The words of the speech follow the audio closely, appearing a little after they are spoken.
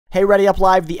Hey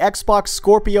ReadyUpLive, the Xbox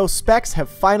Scorpio specs have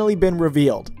finally been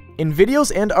revealed. In videos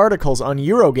and articles on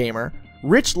Eurogamer,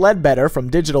 Rich Ledbetter from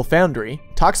Digital Foundry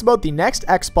talks about the next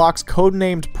Xbox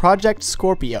codenamed Project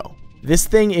Scorpio. This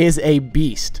thing is a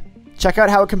beast. Check out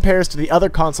how it compares to the other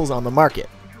consoles on the market.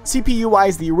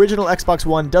 CPU-wise, the original Xbox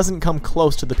One doesn't come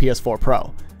close to the PS4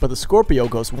 Pro, but the Scorpio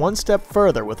goes one step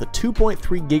further with a 2.3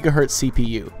 GHz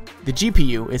CPU. The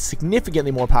GPU is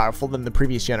significantly more powerful than the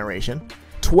previous generation,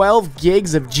 12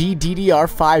 gigs of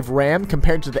GDDR5 RAM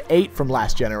compared to the 8 from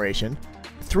last generation,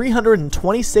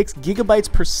 326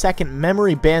 gigabytes per second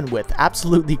memory bandwidth,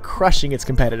 absolutely crushing its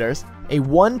competitors, a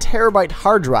 1 terabyte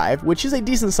hard drive, which is a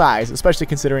decent size, especially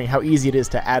considering how easy it is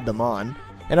to add them on,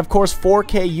 and of course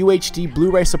 4K UHD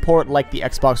Blu-ray support like the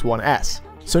Xbox One S.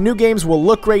 So new games will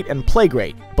look great and play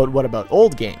great, but what about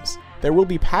old games? There will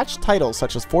be patched titles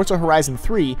such as Forza Horizon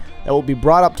 3 that will be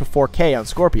brought up to 4K on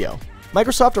Scorpio.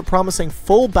 Microsoft are promising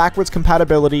full backwards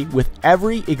compatibility with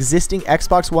every existing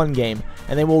Xbox One game,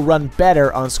 and they will run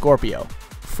better on Scorpio.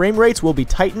 Frame rates will be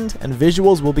tightened and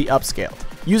visuals will be upscaled.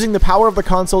 Using the power of the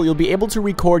console, you'll be able to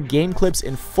record game clips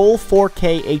in full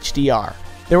 4K HDR.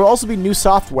 There will also be new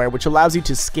software which allows you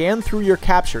to scan through your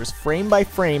captures frame by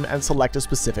frame and select a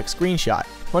specific screenshot.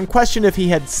 When questioned if he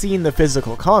had seen the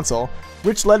physical console,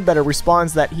 Rich Ledbetter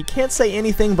responds that he can't say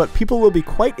anything, but people will be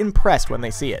quite impressed when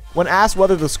they see it. When asked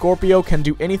whether the Scorpio can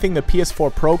do anything the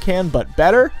PS4 Pro can but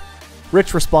better,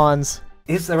 Rich responds,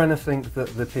 "Is there anything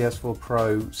that the PS4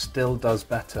 Pro still does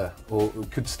better, or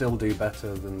could still do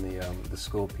better than the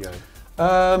Scorpio?"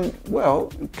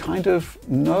 Well, kind of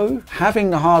no. Having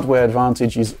the hardware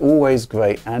advantage is always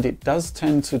great, and it does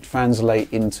tend to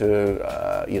translate into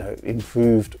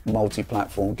improved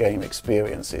multi-platform game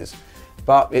experiences.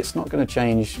 But it's not going to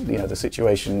change, the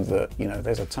situation that,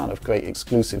 there's a ton of great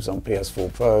exclusives on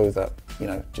PS4 Pro that,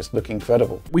 just look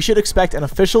incredible. We should expect an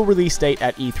official release date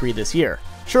at E3 this year.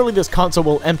 Surely this console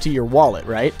will empty your wallet,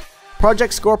 right?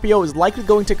 Project Scorpio is likely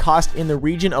going to cost in the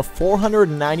region of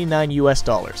 $499 US.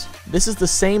 This is the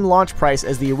same launch price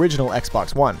as the original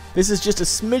Xbox One. This is just a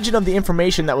smidgen of the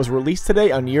information that was released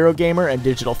today on Eurogamer and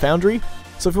Digital Foundry,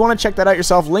 so if you want to check that out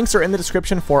yourself, links are in the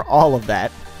description for all of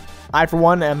that. I, for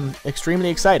one, am extremely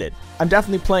excited. I'm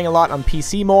definitely playing a lot on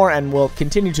PC more and will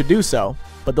continue to do so,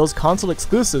 but those console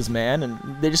exclusives, man, and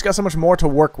they just got so much more to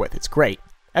work with. It's great.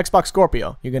 Xbox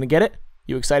Scorpio, you gonna get it?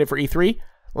 You excited for E3?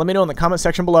 Let me know in the comment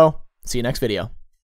section below. See you next video.